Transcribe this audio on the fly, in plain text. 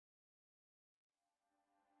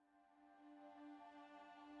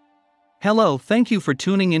Hello, thank you for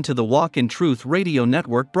tuning into the Walk in Truth Radio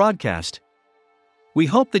Network broadcast. We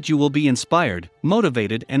hope that you will be inspired,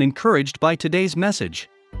 motivated, and encouraged by today's message.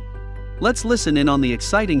 Let's listen in on the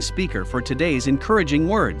exciting speaker for today's encouraging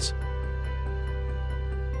words.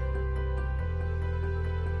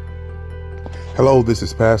 Hello, this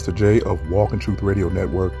is Pastor Jay of Walk in Truth Radio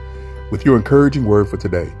Network with your encouraging word for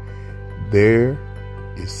today. There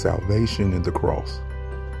is salvation in the cross.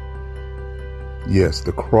 Yes,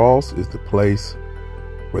 the cross is the place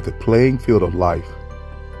where the playing field of life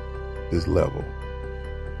is level.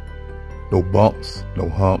 No bumps, no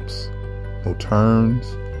humps, no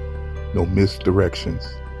turns, no misdirections,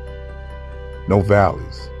 no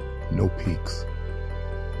valleys, no peaks.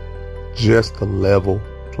 Just the level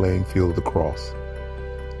playing field of the cross.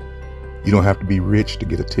 You don't have to be rich to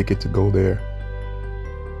get a ticket to go there.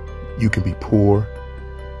 You can be poor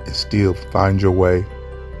and still find your way.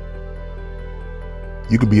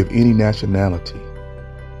 You can be of any nationality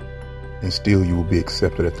and still you will be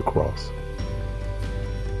accepted at the cross.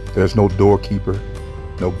 There's no doorkeeper,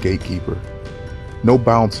 no gatekeeper, no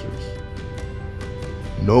bouncers,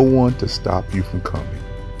 no one to stop you from coming.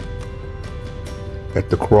 At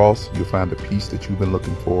the cross, you'll find the peace that you've been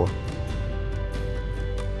looking for,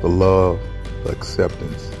 the love, the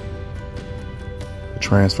acceptance, the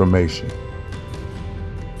transformation,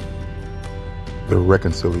 the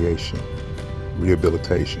reconciliation,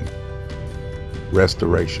 rehabilitation,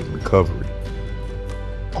 restoration, recovery.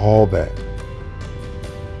 All that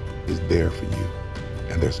is there for you.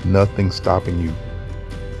 And there's nothing stopping you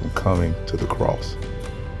from coming to the cross.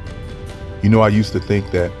 You know, I used to think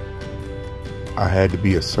that I had to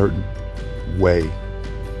be a certain way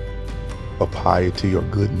of piety or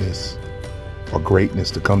goodness or greatness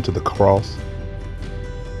to come to the cross.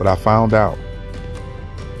 But I found out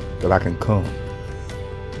that I can come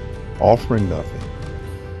offering nothing,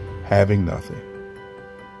 having nothing,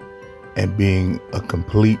 and being a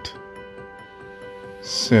complete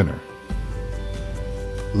sinner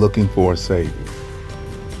looking for a Savior.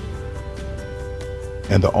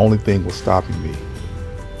 And the only thing was stopping me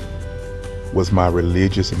was my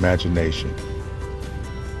religious imagination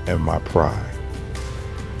and my pride.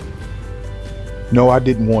 No, I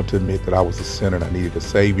didn't want to admit that I was a sinner and I needed a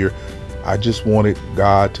Savior. I just wanted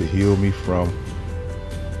God to heal me from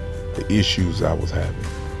the issues I was having.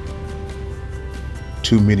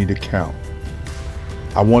 Too many to count.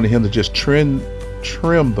 I wanted him to just trim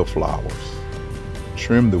the flowers,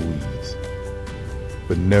 trim the weeds,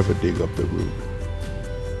 but never dig up the root.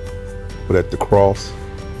 But at the cross,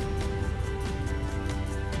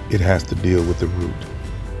 it has to deal with the root.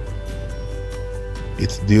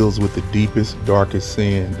 It deals with the deepest, darkest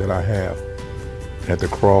sin that I have. At the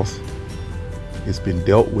cross, it's been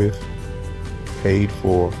dealt with, paid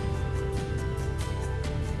for,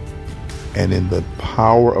 and in the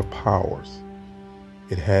power of powers,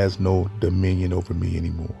 it has no dominion over me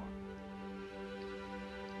anymore.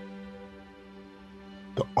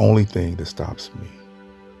 The only thing that stops me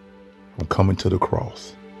from coming to the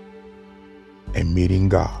cross and meeting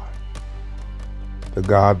God, the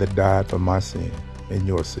God that died for my sin and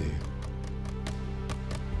your sin,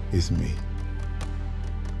 is me.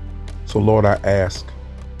 So Lord, I ask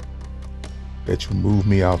that you move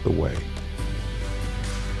me out the way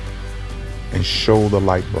and show the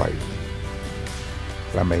light brightly,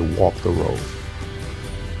 that I may walk the road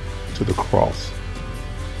to the cross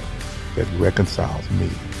that reconciles me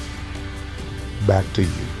back to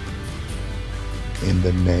you, in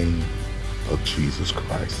the name of Jesus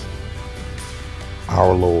Christ,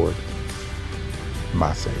 our Lord,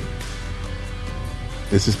 my Savior.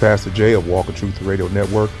 This is Pastor Jay of Walk in Truth Radio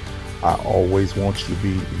Network. I always want you to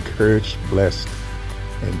be encouraged, blessed,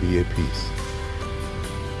 and be at peace.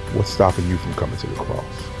 What's stopping you from coming to the cross?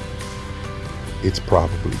 It's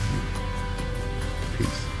probably you.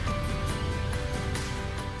 Peace.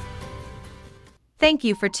 Thank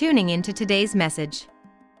you for tuning in to today's message.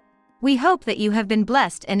 We hope that you have been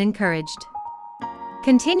blessed and encouraged.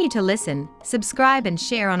 Continue to listen, subscribe, and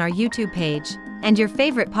share on our YouTube page and your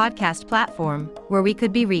favorite podcast platform where we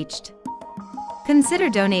could be reached. Consider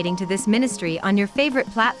donating to this ministry on your favorite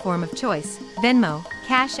platform of choice, Venmo,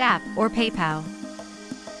 Cash App, or PayPal.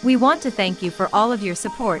 We want to thank you for all of your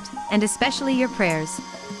support and especially your prayers.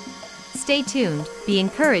 Stay tuned, be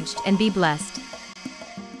encouraged, and be blessed.